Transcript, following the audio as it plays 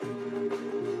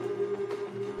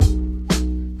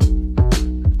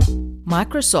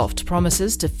Microsoft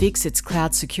promises to fix its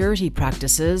cloud security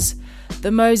practices. The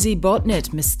Mozy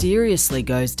botnet mysteriously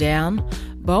goes down.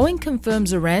 Boeing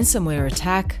confirms a ransomware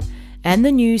attack. And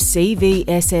the new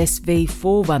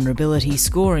CVSS-v4 vulnerability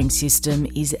scoring system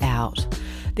is out.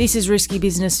 This is Risky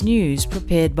Business News,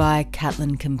 prepared by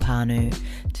Caitlin Campanu.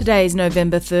 Today is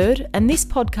November 3rd, and this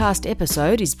podcast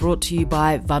episode is brought to you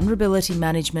by vulnerability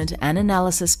management and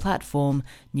analysis platform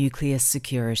Nucleus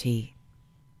Security.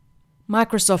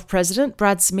 Microsoft President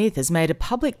Brad Smith has made a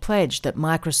public pledge that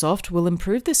Microsoft will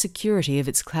improve the security of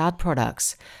its cloud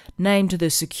products. Named the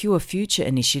Secure Future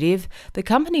Initiative, the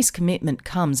company's commitment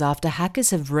comes after hackers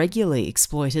have regularly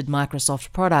exploited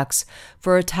Microsoft products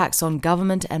for attacks on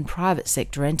government and private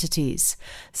sector entities.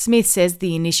 Smith says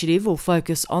the initiative will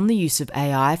focus on the use of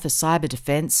AI for cyber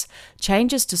defence,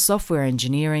 changes to software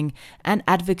engineering, and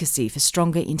advocacy for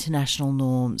stronger international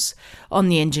norms. On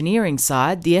the engineering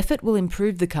side, the effort will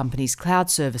improve the company's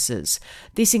cloud services.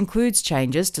 This includes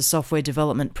changes to software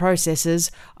development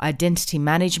processes, identity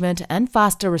management, and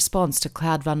faster response to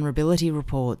cloud vulnerability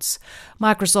reports.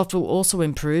 Microsoft will also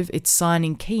improve its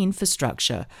signing key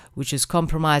infrastructure, which was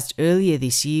compromised earlier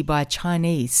this year by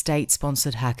Chinese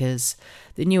state-sponsored hackers.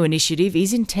 The new initiative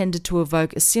is intended to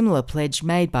evoke a similar pledge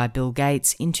made by Bill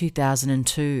Gates in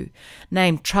 2002.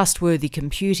 Named Trustworthy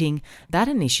Computing, that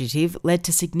initiative led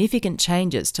to significant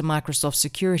changes to Microsoft's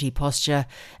security posture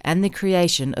and the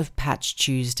creation of Patch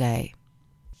Tuesday.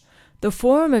 The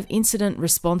Forum of Incident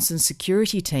Response and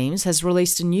Security Teams has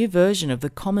released a new version of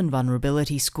the Common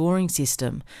Vulnerability Scoring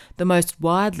System, the most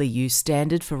widely used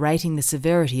standard for rating the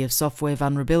severity of software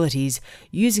vulnerabilities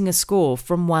using a score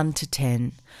from 1 to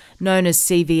 10. Known as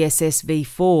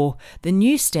CVSS-v4, the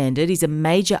new standard is a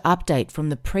major update from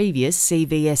the previous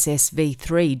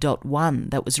CVSS-v3.1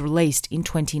 that was released in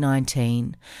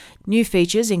 2019. New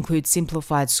features include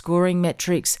simplified scoring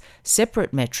metrics,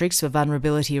 separate metrics for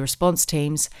vulnerability response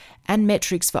teams, and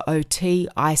metrics for OT,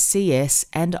 ICS,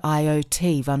 and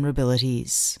IoT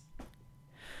vulnerabilities.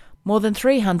 More than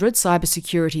 300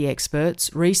 cybersecurity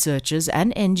experts, researchers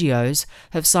and NGOs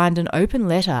have signed an open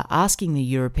letter asking the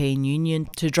European Union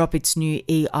to drop its new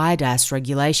eIDAS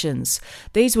regulations.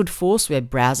 These would force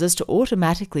web browsers to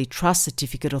automatically trust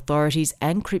certificate authorities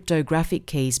and cryptographic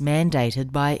keys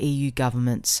mandated by EU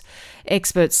governments.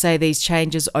 Experts say these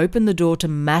changes open the door to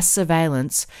mass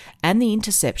surveillance and the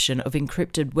interception of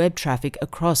encrypted web traffic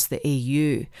across the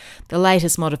EU. The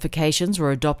latest modifications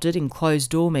were adopted in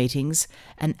closed-door meetings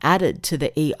and added to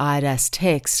the eIDAS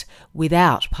text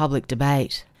without public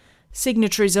debate.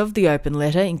 Signatories of the open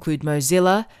letter include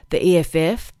Mozilla, the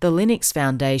EFF, the Linux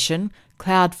Foundation,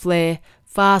 Cloudflare,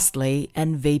 Fastly,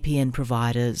 and VPN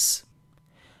providers.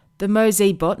 The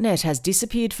Mozy botnet has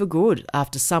disappeared for good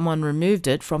after someone removed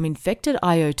it from infected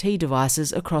IoT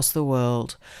devices across the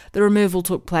world. The removal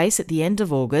took place at the end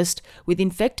of August, with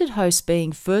infected hosts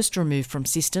being first removed from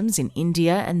systems in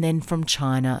India and then from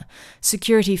China.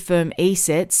 Security firm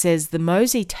ESET says the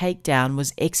Mozy takedown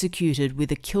was executed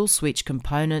with a kill switch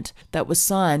component that was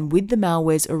signed with the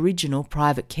malware's original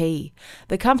private key.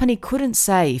 The company couldn't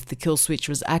say if the kill switch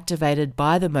was activated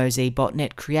by the Mozy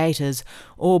botnet creators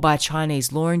or by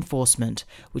Chinese law enforcement,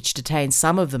 which detained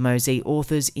some of the Mozy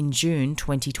authors in June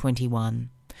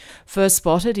 2021. First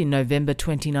spotted in November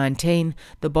 2019,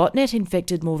 the botnet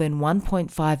infected more than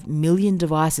 1.5 million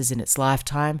devices in its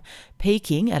lifetime,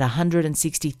 peaking at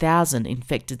 160,000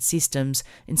 infected systems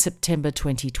in September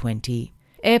 2020.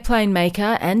 Airplane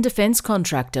maker and defence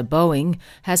contractor Boeing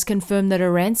has confirmed that a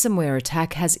ransomware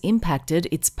attack has impacted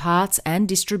its parts and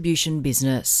distribution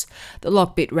business. The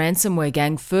Lockbit ransomware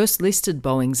gang first listed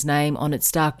Boeing's name on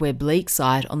its dark web leak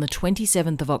site on the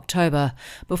 27th of October,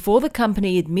 before the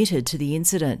company admitted to the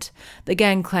incident. The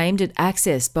gang claimed it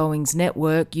accessed Boeing's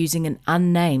network using an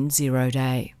unnamed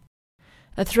zero-day.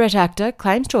 A threat actor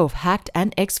claims to have hacked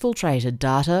and exfiltrated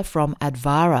data from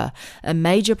Advara, a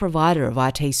major provider of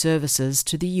IT services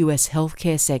to the US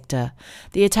healthcare sector.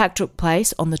 The attack took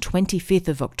place on the 25th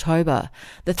of October.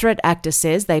 The threat actor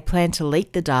says they plan to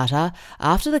leak the data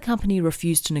after the company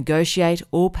refused to negotiate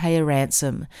or pay a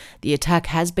ransom. The attack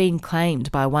has been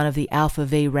claimed by one of the Alpha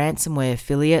V ransomware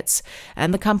affiliates,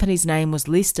 and the company's name was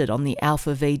listed on the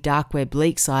Alpha V dark web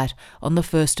leak site on the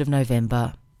 1st of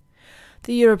November.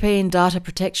 The European Data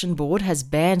Protection Board has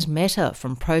banned Meta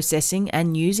from processing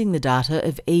and using the data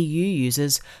of EU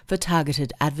users for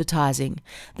targeted advertising.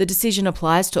 The decision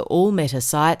applies to all Meta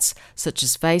sites, such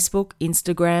as Facebook,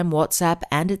 Instagram, WhatsApp,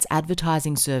 and its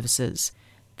advertising services.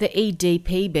 The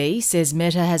EDPB says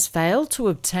Meta has failed to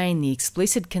obtain the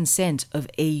explicit consent of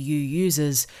EU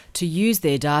users to use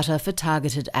their data for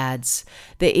targeted ads.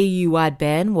 The EU-wide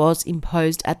ban was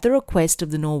imposed at the request of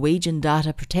the Norwegian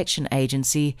Data Protection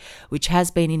Agency, which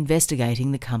has been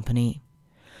investigating the company.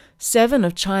 7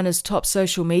 of China's top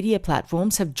social media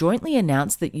platforms have jointly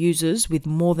announced that users with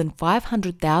more than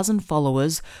 500,000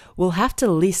 followers will have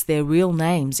to list their real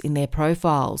names in their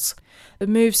profiles. The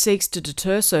move seeks to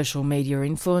deter social media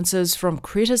influencers from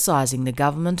criticising the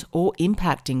government or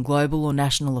impacting global or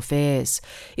national affairs.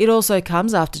 It also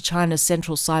comes after China's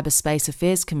Central Cyberspace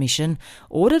Affairs Commission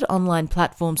ordered online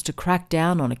platforms to crack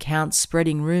down on accounts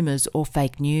spreading rumours or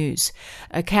fake news.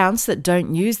 Accounts that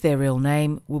don't use their real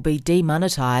name will be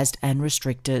demonetised and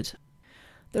restricted.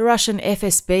 The Russian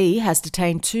FSB has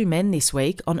detained 2 men this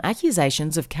week on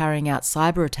accusations of carrying out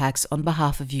cyber attacks on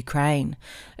behalf of Ukraine.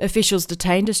 Officials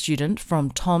detained a student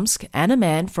from Tomsk and a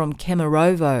man from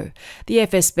Kemerovo. The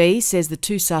FSB says the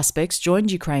 2 suspects joined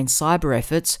Ukraine's cyber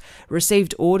efforts,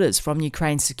 received orders from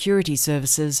Ukraine's security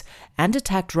services, and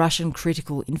attacked Russian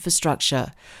critical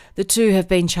infrastructure. The 2 have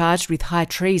been charged with high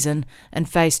treason and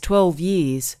face 12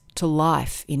 years to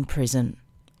life in prison.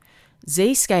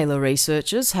 Zscaler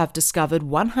researchers have discovered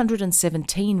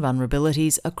 117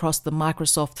 vulnerabilities across the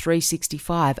Microsoft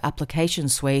 365 application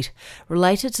suite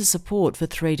related to support for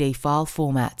 3D file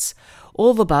formats.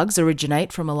 All the bugs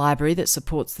originate from a library that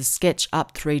supports the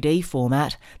SketchUp 3D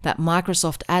format that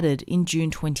Microsoft added in June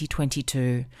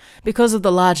 2022. Because of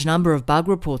the large number of bug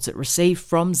reports it received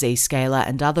from Zscaler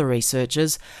and other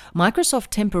researchers, Microsoft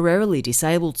temporarily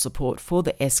disabled support for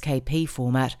the SKP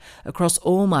format across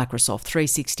all Microsoft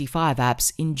 365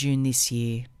 apps in June this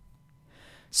year.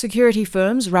 Security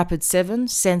firms Rapid7,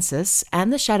 Census,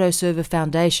 and the Shadow Server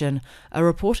Foundation are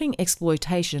reporting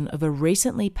exploitation of a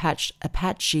recently patched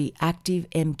Apache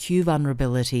ActiveMQ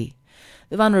vulnerability.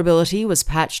 The vulnerability was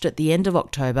patched at the end of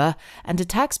October, and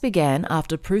attacks began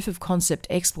after proof-of-concept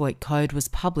exploit code was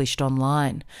published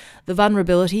online. The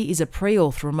vulnerability is a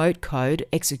pre-auth remote code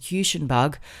execution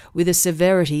bug with a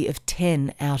severity of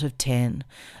 10 out of 10.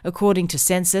 According to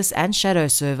Census and Shadow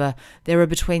Server, there are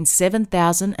between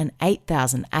 7,000 and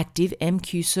 8,000 active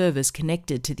MQ servers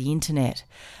connected to the internet.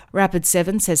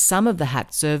 Rapid7 says some of the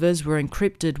hacked servers were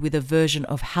encrypted with a version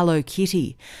of Hello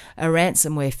Kitty, a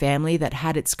ransomware family that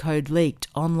had its code leaked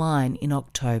online in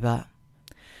October.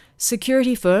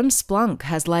 Security firm Splunk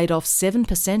has laid off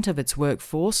 7% of its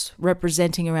workforce,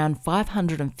 representing around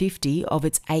 550 of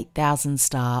its 8,000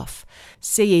 staff.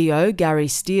 CEO Gary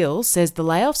Steele says the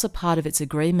layoffs are part of its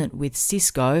agreement with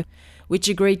Cisco, which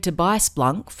agreed to buy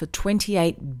Splunk for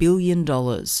 $28 billion.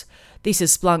 This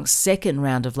is Splunk's second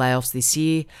round of layoffs this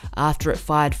year, after it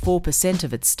fired 4%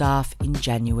 of its staff in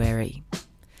January.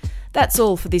 That's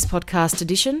all for this podcast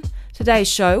edition. Today's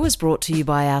show was brought to you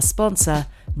by our sponsor,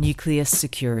 Nucleus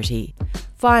Security.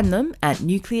 Find them at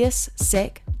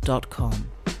nucleussec.com.